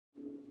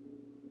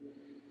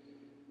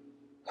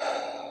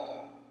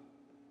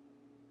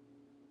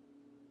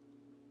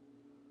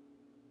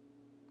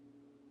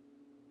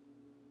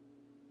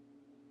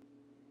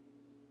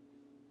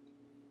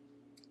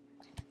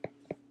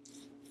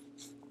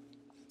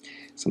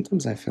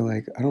sometimes I feel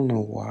like I don't know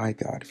why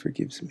God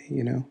forgives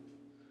me,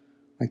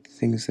 Like the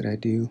things that I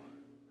do.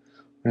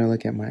 When I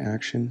look at my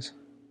actions,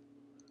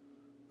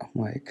 I'm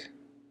like,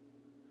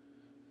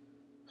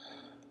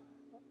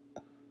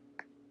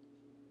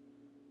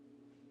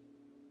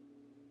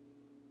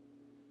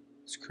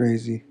 it's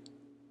crazy.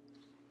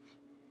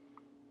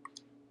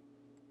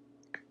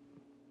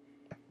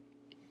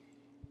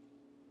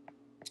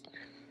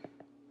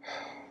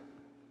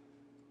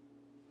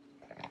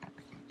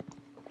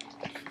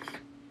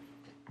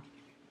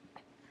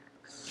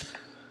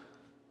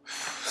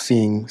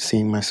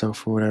 Seeing myself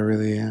for what I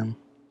really am.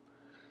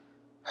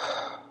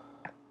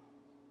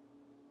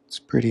 It's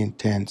pretty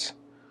intense.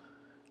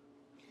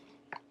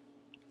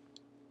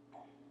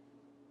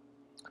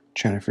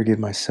 Trying to forgive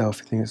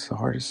myself, I think it's the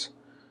hardest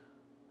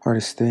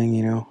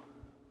thing.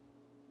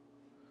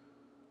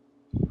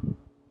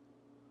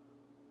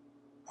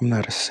 I'm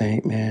not a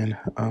saint, man.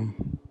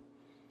 I'm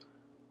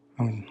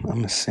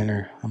a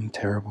sinner. I'm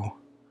terrible.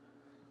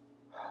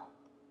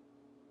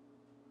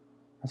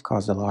 I've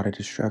caused a lot of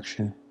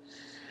destruction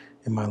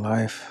in my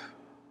life.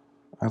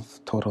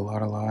 I've told a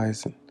lot of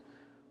lies, and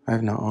I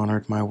have not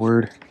honored my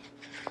word.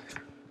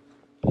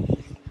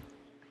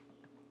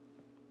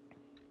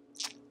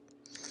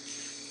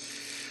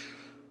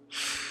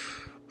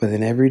 But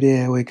then every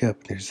day I wake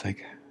up, there's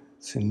like,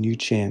 it's a new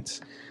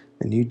chance,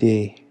 a new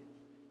day.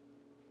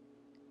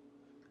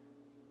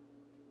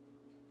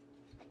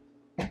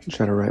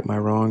 Try to right my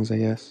wrongs, I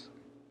guess.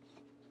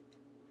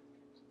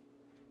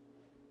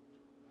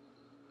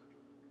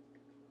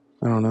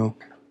 I don't know.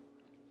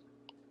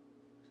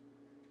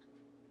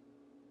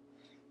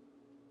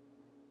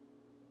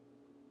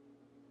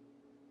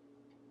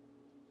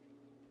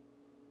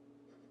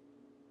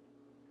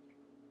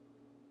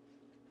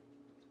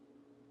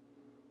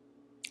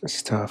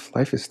 It's tough.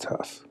 Life is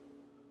tough.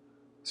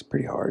 It's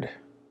pretty hard.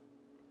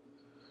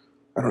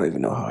 I don't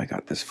even know how I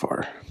got this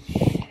far.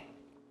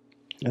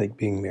 Like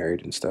being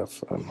married and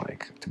stuff. I'm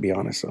like, to be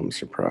honest, I'm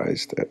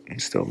surprised that I'm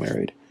still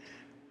married.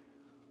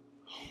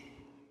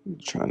 I'm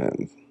trying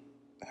to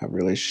have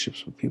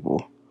relationships with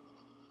people.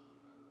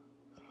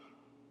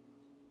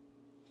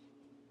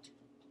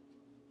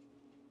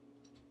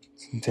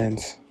 It's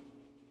intense.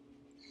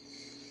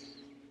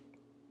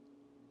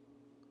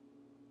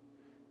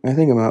 I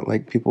think about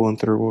like people in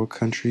third world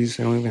countries.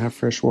 They don't even have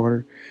fresh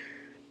water.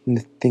 And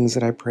the things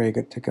that I pray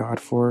to God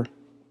for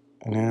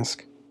and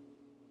ask,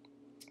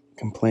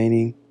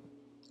 complaining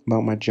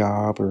about my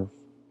job or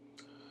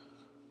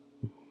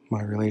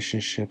my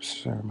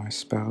relationships or my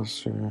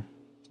spouse or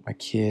my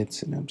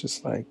kids. And I'm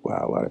just like,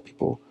 wow, a lot of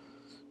people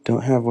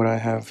don't have what I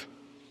have.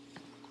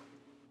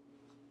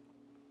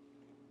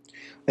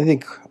 I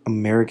think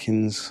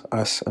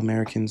us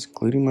Americans,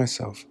 including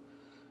myself,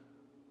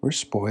 we're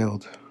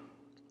spoiled.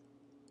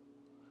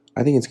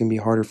 I think it's going to be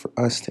harder for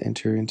us to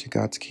enter into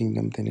God's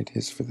kingdom than it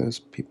is for those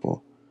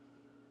people.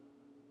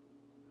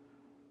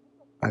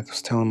 I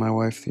was telling my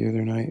wife the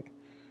other night,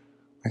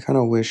 I kind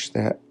of wish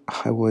that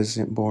I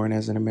wasn't born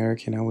as an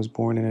American. I was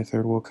born in a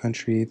third world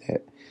country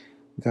that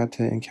got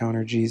to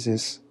encounter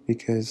Jesus,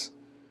 because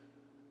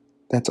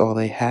that's all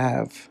they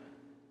have.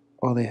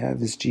 All they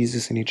have is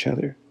Jesus and each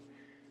other.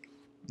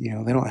 They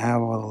don't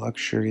have all the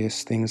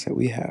luxurious things that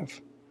we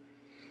have,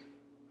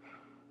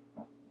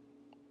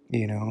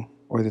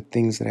 or the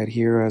things that I'd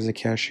hear as a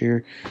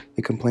cashier,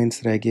 the complaints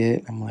that I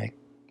get. I'm like,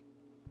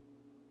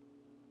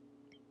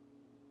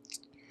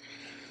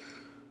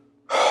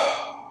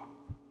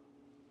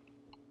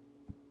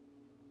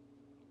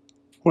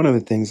 one of the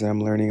things that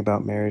I'm learning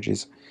about marriage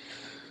is,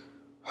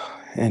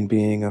 and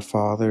being a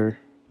father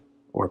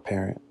or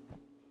parent,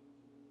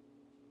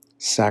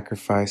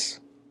 sacrifice.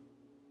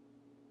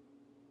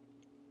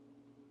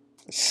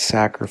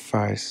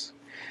 Sacrifice,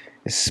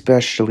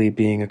 especially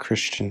being a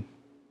Christian.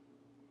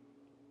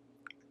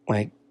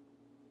 Like,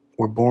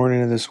 we're born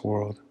into this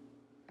world,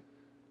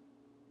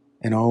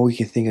 and all we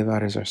can think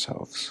about is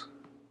ourselves.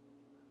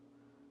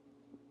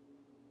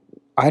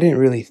 I didn't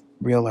really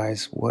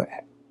realize what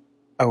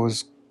I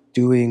was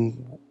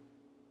doing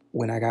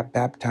when I got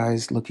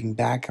baptized, looking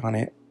back on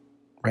it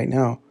right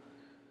now.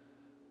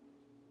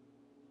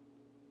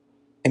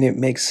 And it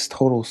makes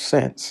total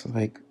sense.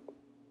 Like,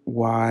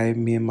 why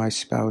me and my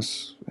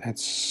spouse had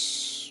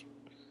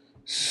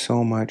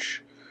so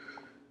much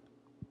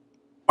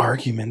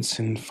arguments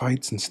and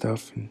fights and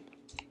stuff. And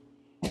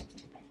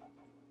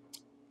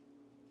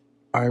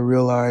I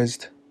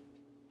realized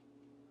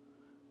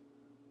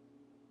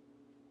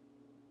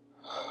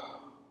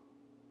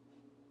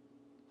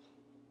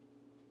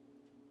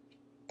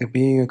that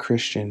being a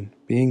Christian,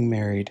 being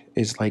married,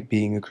 is like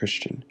being a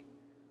Christian.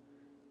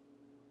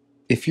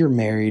 If you're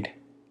married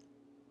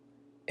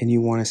and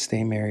you want to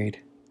stay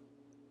married,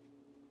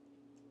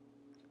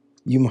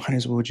 you might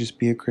as well just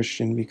be a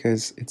Christian,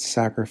 because it's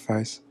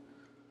sacrifice.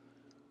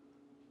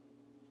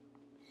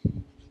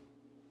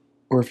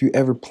 Or if you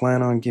ever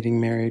plan on getting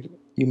married,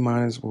 you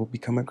might as well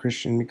become a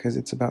Christian, because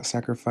it's about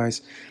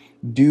sacrifice.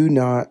 Do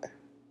not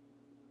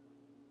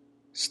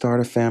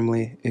start a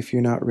family if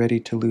you're not ready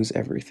to lose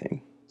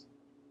everything.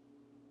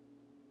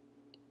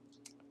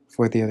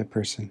 for the other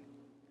person.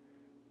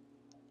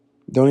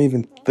 Don't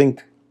even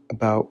think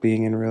about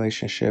being in a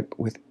relationship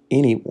with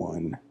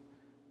anyone,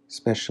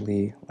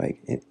 especially like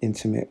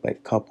intimate,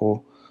 like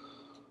couple,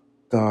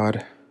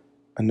 God,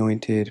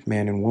 anointed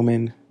man and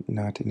woman,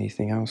 not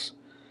anything else.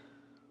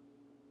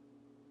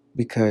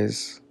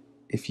 Because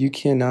if you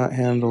cannot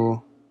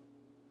handle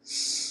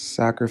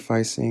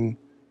sacrificing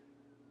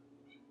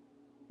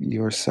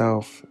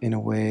yourself in a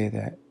way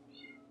that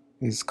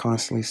is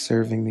constantly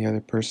serving the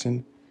other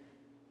person,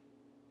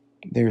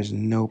 there is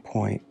no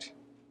point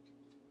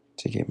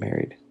to get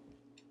married.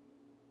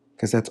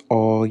 Because that's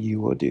all you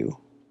will do.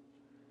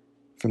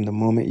 From the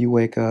moment you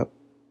wake up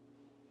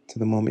to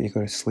the moment you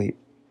go to sleep,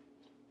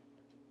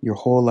 your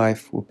whole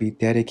life will be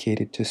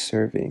dedicated to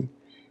serving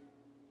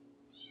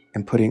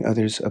and putting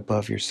others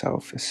above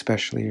yourself,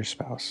 especially your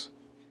spouse.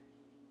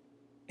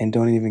 And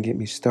don't even get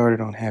me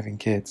started on having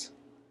kids.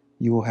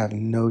 You will have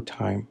no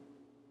time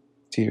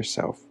to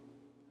yourself.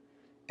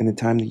 And the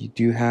time that you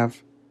do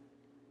have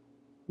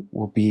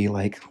will be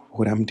like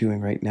what I'm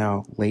doing right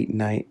now, late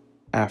night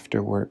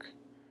after work.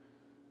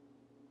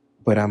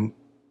 But I'm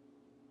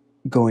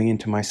going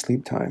into my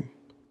sleep time.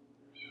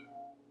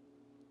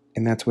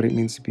 And that's what it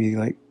means to be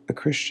like a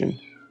Christian,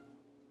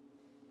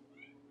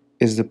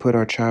 is to put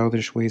our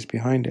childish ways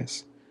behind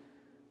us.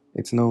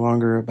 It's no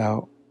longer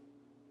about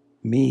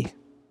me.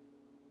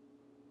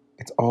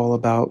 It's all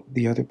about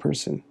the other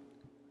person.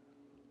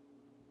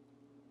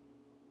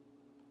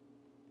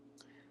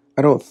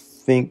 I don't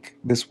think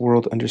this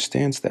world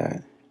understands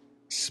that.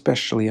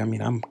 Especially,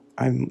 I'm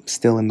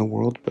still in the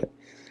world, but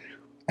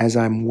as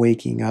I'm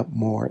waking up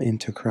more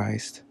into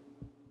Christ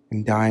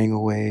and dying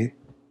away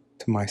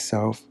to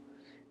myself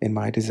and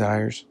my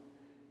desires,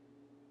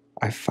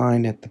 I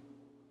find that the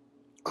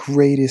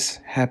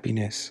greatest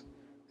happiness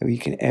that we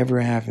can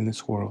ever have in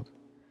this world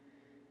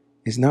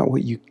is not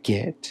what you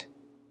get,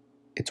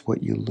 it's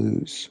what you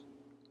lose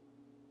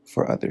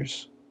for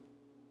others.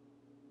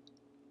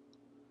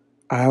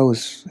 I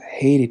always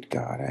hated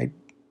God.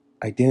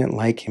 I didn't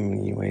like him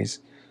anyways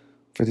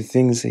for the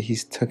things that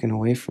he's taken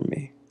away from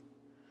me.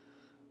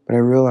 But I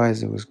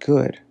realized it was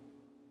good.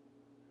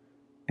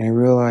 And I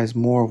realized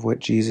more of what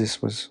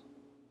Jesus was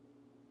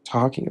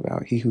talking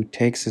about. He who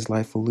takes his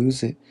life will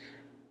lose it.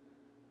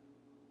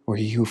 Or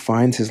he who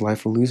finds his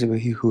life will lose it. But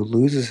he who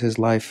loses his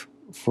life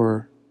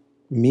for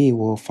me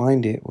will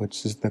find it,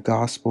 which is the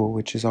gospel,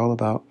 which is all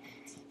about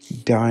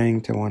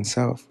dying to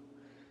oneself.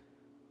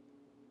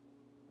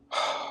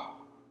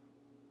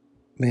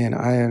 Man,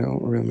 I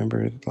don't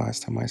remember the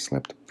last time I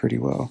slept pretty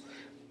well.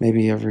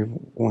 Maybe every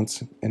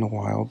once in a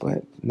while,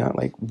 but not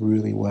like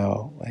really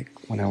well, like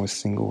when I was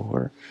single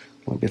or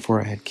before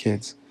I had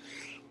kids.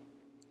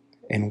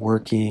 And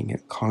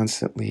working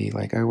constantly,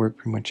 like I work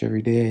pretty much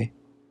every day.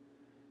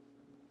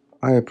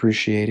 I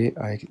appreciate it.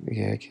 I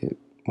get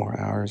more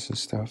hours and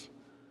stuff.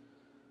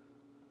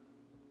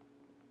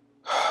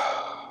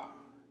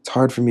 It's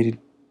hard for me to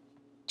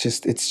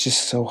it's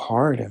just so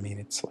hard.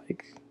 It's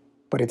like,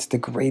 but it's the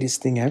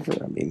greatest thing ever.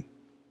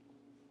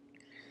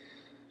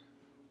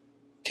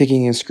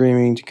 Kicking and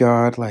screaming to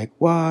God, like,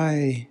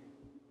 why?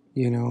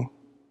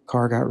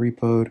 Car got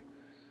repoed,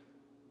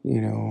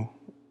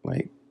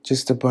 like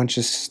just a bunch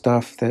of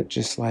stuff that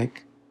just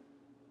like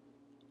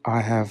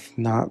I have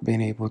not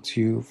been able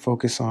to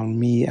focus on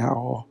me at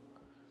all.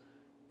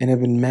 And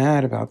I've been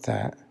mad about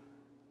that.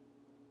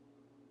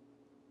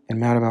 And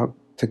mad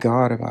to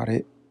God about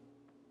it.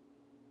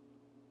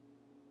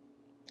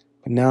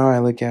 But now I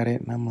look at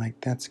it and I'm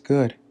like, that's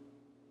good.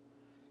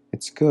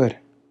 It's good.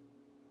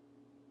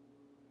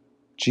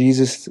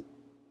 Jesus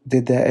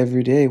did that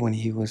every day when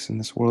he was in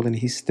this world, and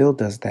he still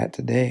does that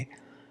today.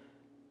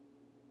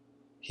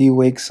 He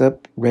wakes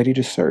up ready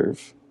to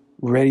serve,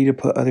 ready to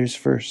put others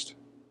first.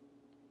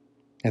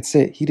 That's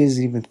it. He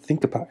doesn't even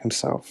think about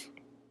himself.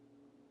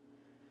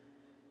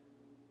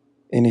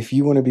 And if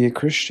you want to be a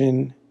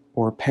Christian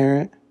or a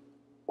parent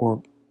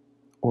or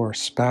a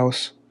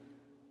spouse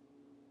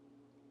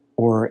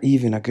or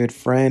even a good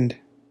friend,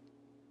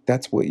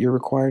 that's what you're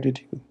required to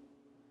do.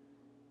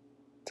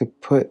 To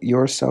put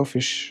your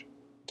selfish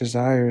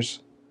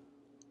desires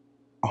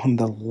on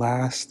the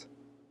last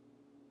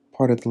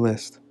part of the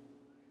list.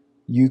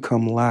 You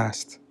come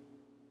last,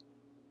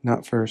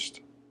 not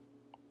first.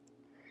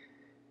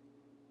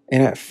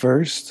 And at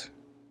first,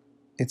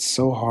 it's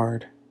so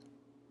hard.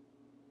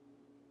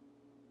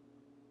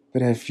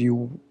 But as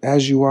you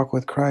walk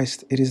with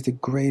Christ, it is the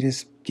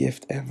greatest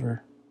gift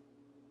ever.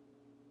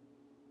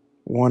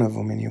 One of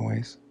them,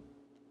 anyways.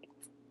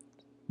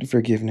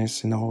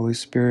 Forgiveness and the Holy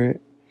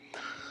Spirit.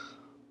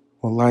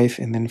 Well, life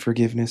and then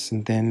forgiveness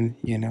and then,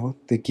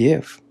 the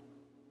give.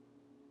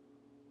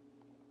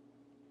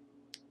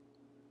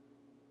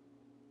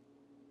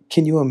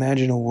 Can you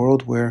imagine a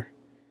world where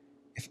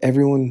if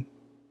everyone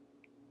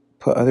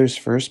put others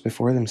first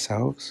before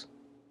themselves,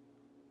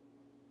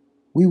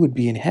 we would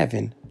be in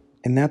heaven.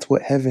 And that's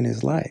what heaven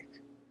is like.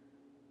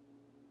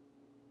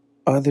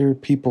 Other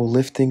people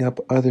lifting up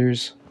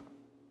others,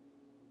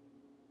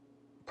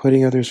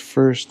 putting others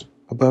first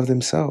above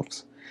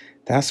themselves.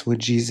 That's what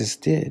Jesus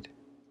did.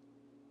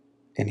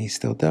 and he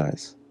still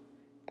does.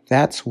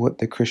 That's what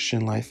the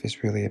Christian life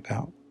is really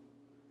about.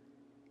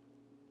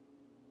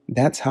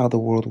 That's how the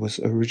world was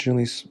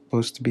originally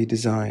supposed to be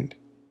designed.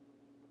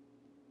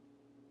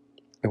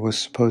 It was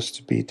supposed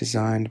to be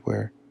designed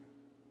where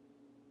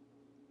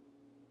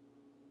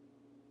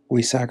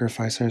we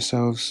sacrifice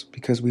ourselves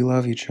because we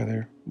love each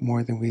other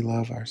more than we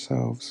love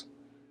ourselves.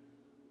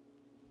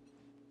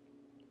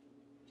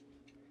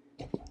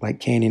 Like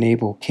Cain and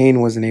Abel. Cain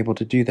wasn't able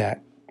to do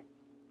that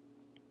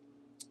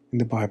in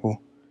the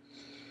Bible.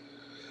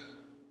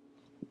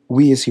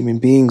 We as human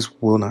beings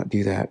will not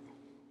do that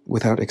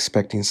without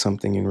expecting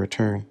something in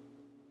return.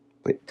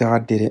 But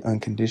God did it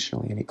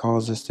unconditionally, and he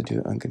calls us to do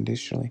it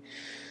unconditionally.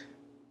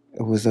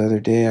 It was the other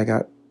day I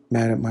got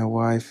mad at my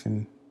wife,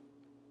 and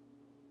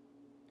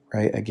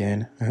right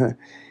again.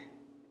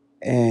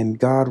 And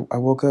God, I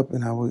woke up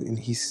and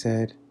he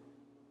said,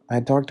 I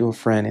had talked to a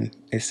friend and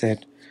they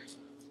said,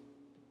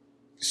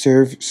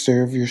 serve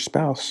your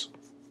spouse.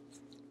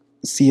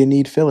 See a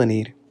need, fill a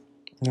need.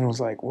 And I was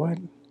like, what?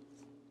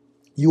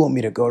 You want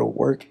me to go to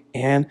work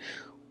and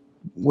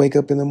wake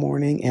up in the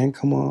morning and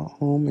come on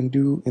home and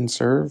do and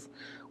serve?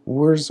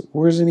 Where's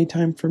any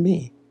time for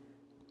me?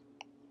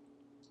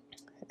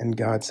 And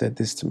God said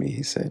this to me.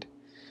 He said,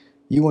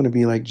 you want to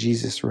be like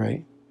Jesus,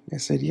 right? I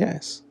said,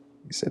 yes.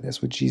 He said,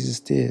 that's what Jesus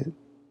did.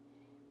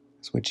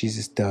 That's what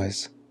Jesus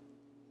does.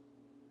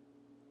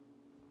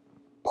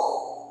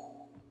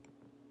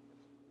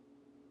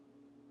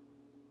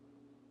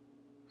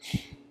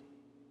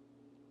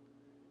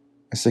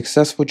 A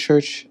successful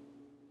church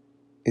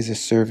is a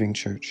serving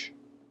church.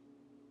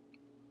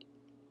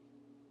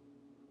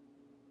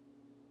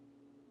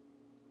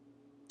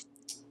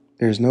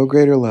 There is no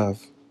greater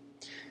love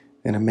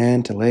than a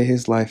man to lay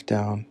his life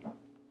down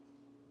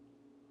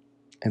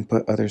and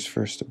put others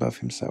first above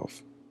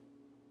himself,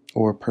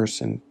 or a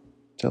person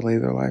to lay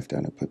their life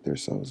down and put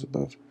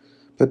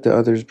the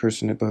other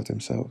person above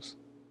themselves.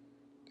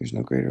 There's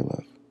no greater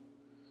love.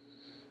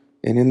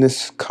 And in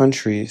this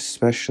country,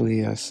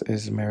 especially us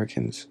as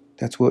Americans,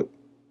 that's what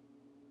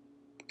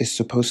is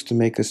supposed to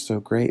make us so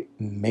great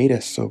and made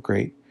us so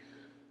great.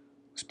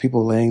 It's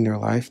people laying their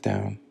life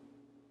down.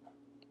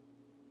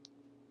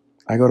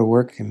 I go to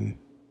work and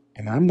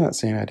I'm not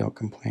saying I don't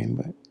complain,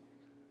 but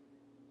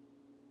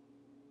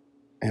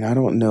and I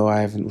don't know, I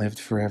haven't lived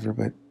forever,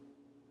 but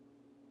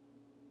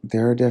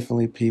there are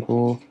definitely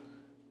people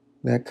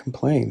that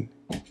complain.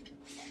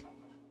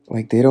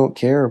 Like they don't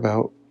care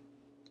about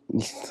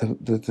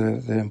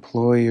the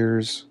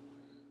employers.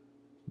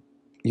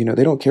 They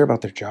don't care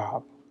about their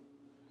job.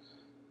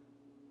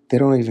 They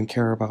don't even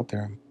care about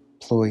their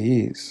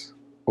employees,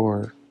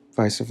 or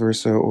vice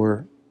versa,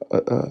 or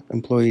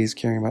employees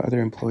caring about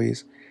other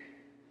employees.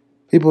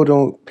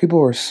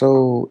 People are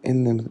so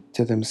in them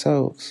to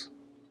themselves.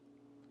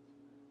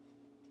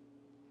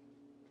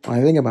 When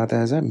I think about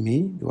that, is that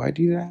me? Do I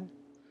do that?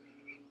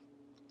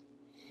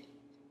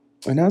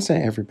 I'm not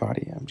saying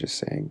everybody. I'm just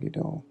saying,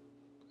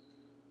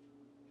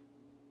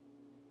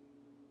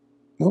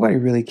 nobody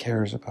really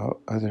cares about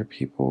other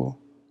people.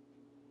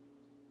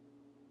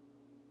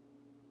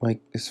 Like,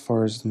 as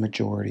far as the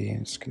majority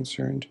is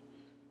concerned.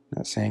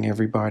 Not saying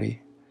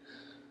everybody.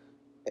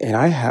 And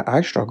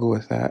I struggle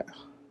with that.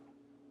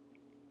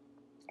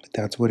 But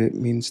that's what it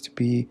means to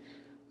be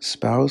a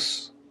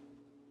spouse,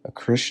 a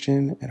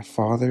Christian, and a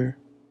father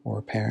or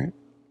a parent.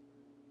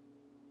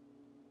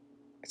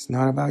 It's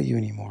not about you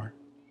anymore.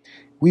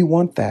 We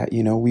want that,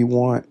 we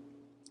want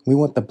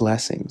the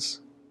blessings,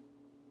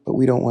 but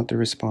we don't want the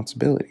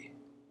responsibility.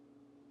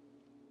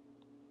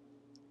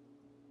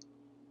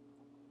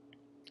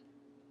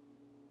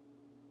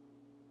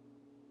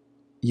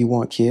 You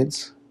want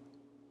kids,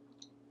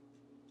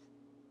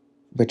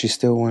 but you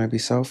still want to be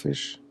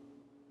selfish.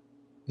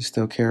 You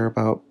still care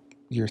about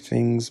your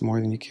things more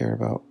than you care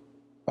about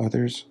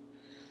others.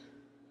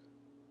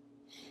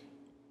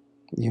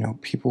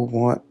 People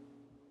want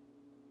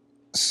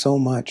so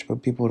much,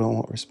 but people don't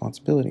want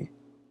responsibility.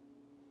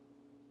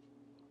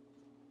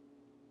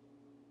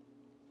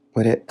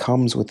 But it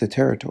comes with the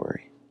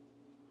territory.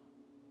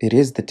 It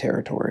is the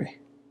territory.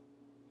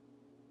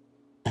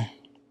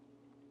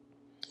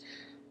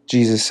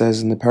 Jesus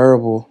says in the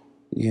parable,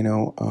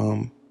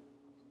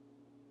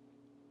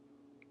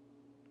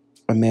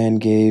 a man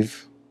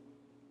gave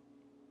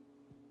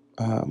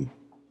 3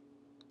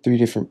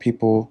 different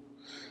people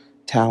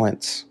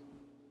talents,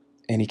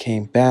 and he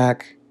came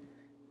back,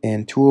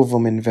 and 2 of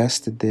them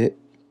invested it,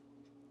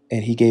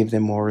 and he gave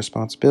them more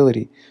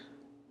responsibility.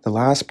 The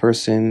last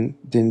person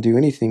didn't do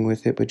anything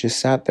with it, but just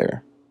sat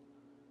there.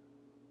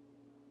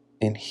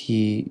 And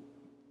he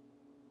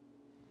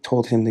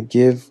told him to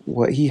give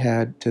what he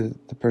had to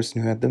the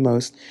person who had the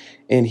most,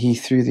 and he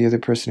threw the other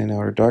person in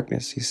outer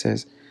darkness. He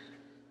says,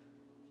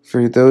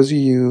 for those of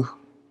you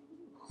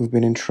who've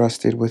been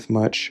entrusted with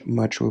much,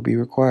 much will be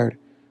required.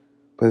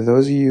 But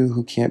those of you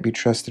who can't be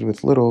trusted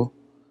with little,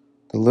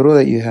 the little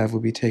that you have will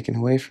be taken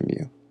away from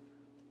you.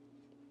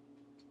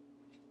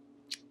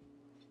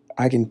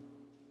 I can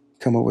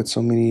come up with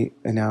so many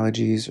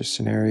analogies or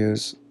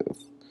scenarios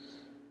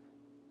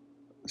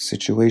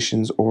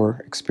situations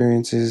or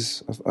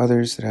experiences of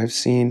others that I've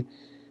seen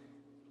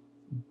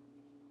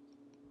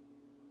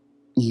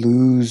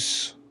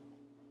lose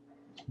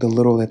the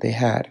little that they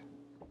had.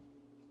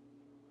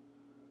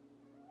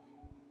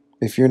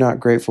 If you're not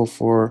grateful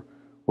for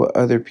what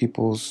other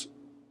people's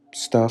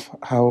stuff,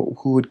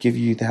 who would give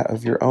you that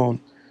of your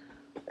own?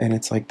 And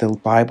it's like the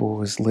Bible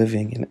was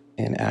living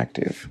and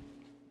active.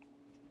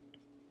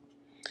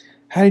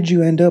 How did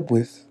you end up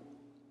with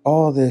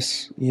all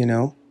this,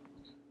 why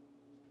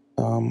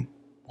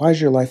does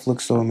your life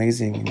look so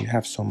amazing and you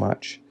have so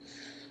much?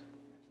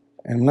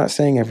 And I'm not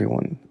saying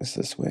everyone is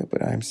this way,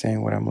 but I'm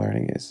saying what I'm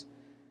learning is,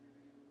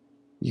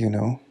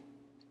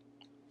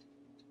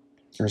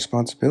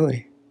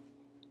 responsibility.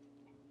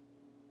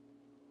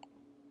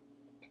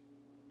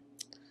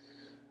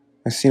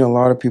 I've seen a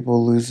lot of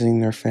people losing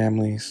their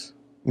families,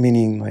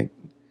 meaning like,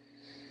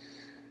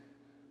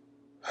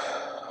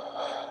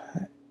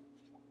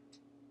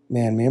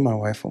 man, me and my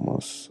wife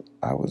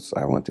I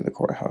went to the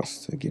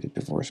courthouse to get a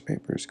divorce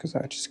papers because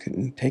I just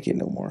couldn't take it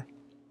no more.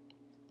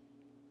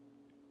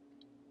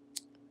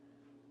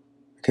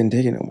 I couldn't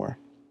take it no more.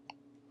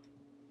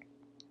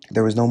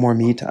 There was no more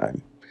me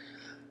time.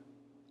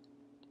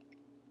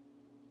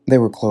 They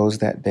were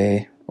closed that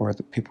day, or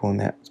the people in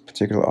that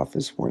particular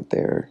office weren't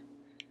there.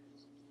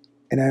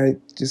 And I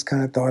just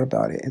kind of thought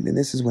about it. And then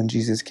this is when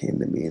Jesus came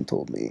to me and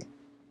told me,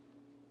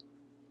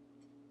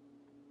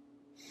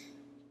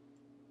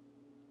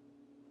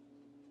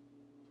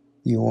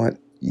 you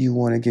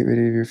want to get rid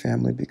of your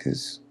family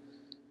because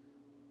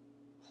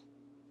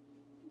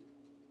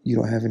you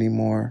don't have any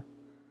more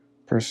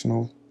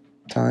personal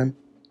time?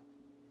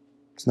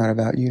 It's not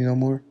about you no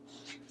more?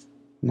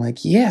 I'm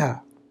like, yeah.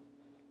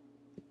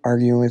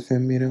 Arguing with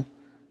him,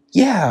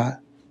 Yeah,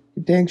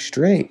 you're dang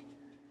straight.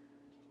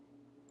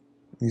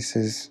 He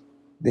says,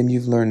 then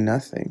you've learned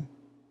nothing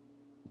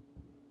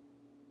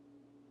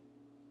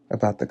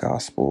about the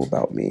gospel,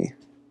 about me.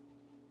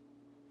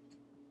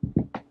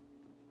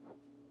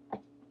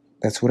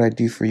 That's what I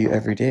do for you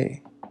every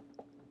day.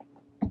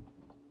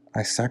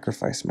 I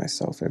sacrifice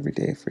myself every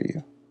day for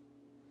you.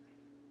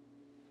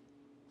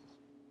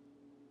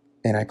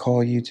 And I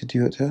call you to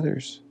do it to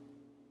others,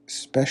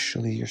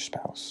 especially your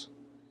spouse.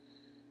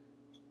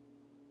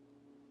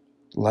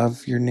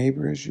 Love your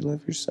neighbor as you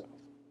love yourself.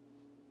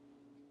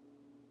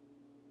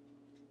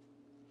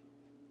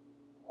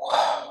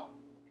 Wow.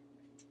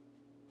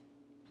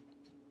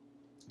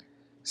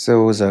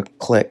 So it was a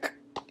click,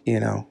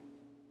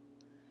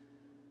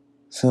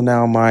 So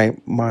now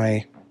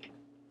my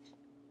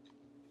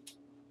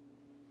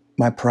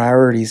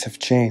priorities have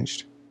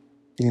changed.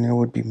 It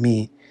would be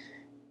me.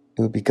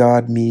 It would be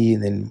God, me,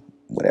 and then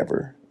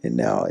whatever. And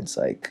now it's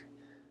like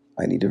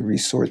I need to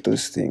resort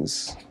those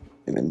things.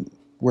 And I'm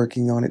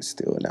working on it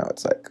still. And now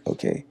it's like,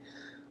 okay,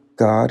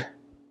 God,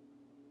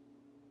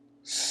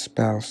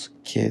 spouse,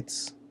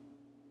 kids,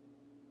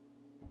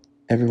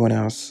 everyone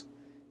else.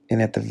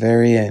 And at the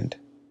very end,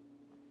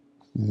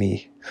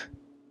 me.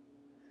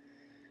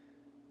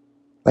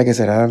 Like I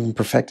said, I haven't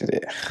perfected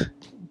it,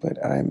 but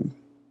I'm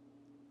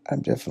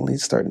definitely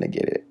starting to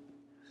get it.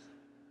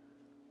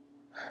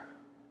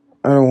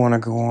 I don't want to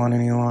go on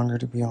any longer,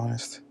 to be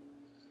honest.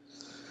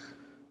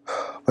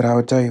 But I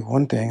would tell you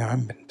one thing,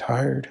 I've been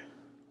tired.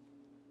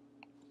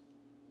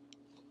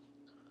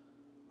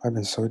 I've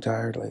been so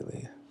tired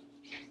lately.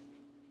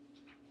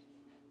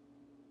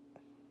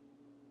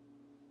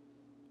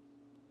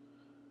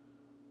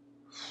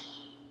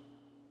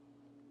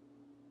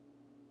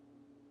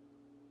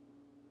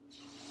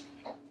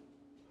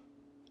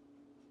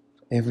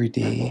 Every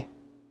day.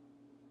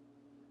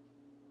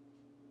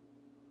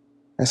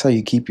 That's how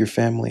you keep your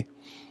family.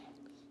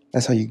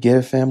 That's how you get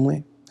a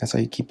family. That's how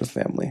you keep a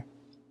family.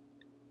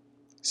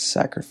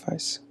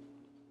 Sacrifice.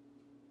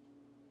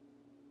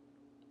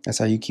 That's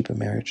how you keep a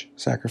marriage.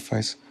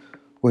 Sacrifice.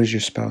 What does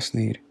your spouse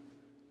need?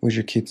 What does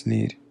your kids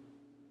need?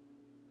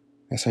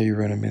 That's how you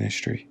run a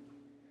ministry.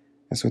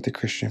 That's what the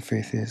Christian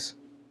faith is.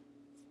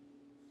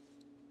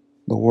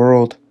 The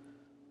world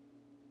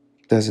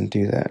doesn't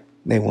do that.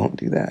 They won't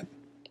do that.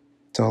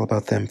 It's all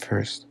about them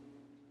first.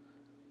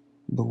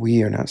 But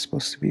we are not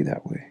supposed to be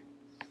that way.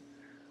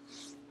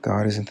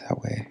 God isn't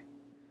that way.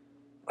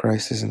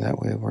 Christ isn't that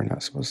way. We're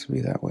not supposed to be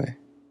that way.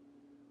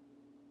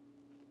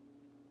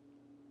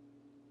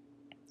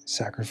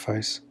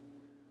 Sacrifice.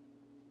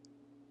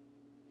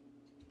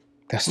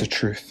 That's the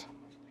truth.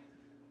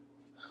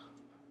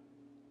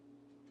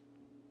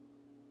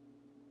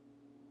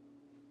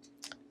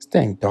 This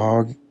dang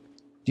dog.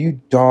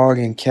 You dog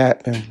and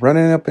cat been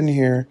running up in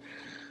here.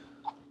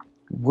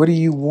 What do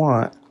you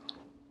want?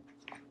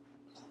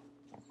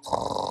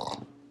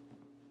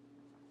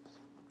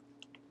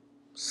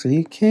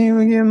 See, can't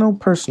even get no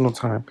personal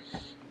time.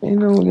 Ain't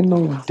no get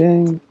no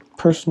dang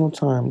personal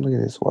time. Look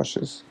at this. Watch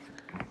this.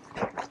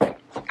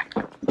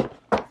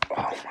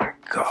 Oh my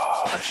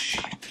gosh.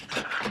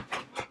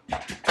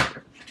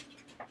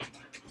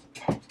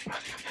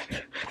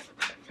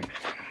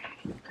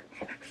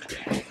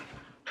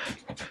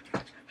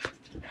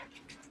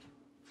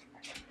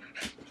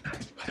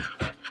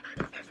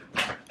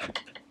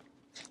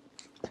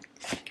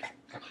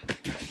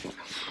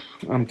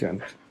 I'm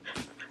done.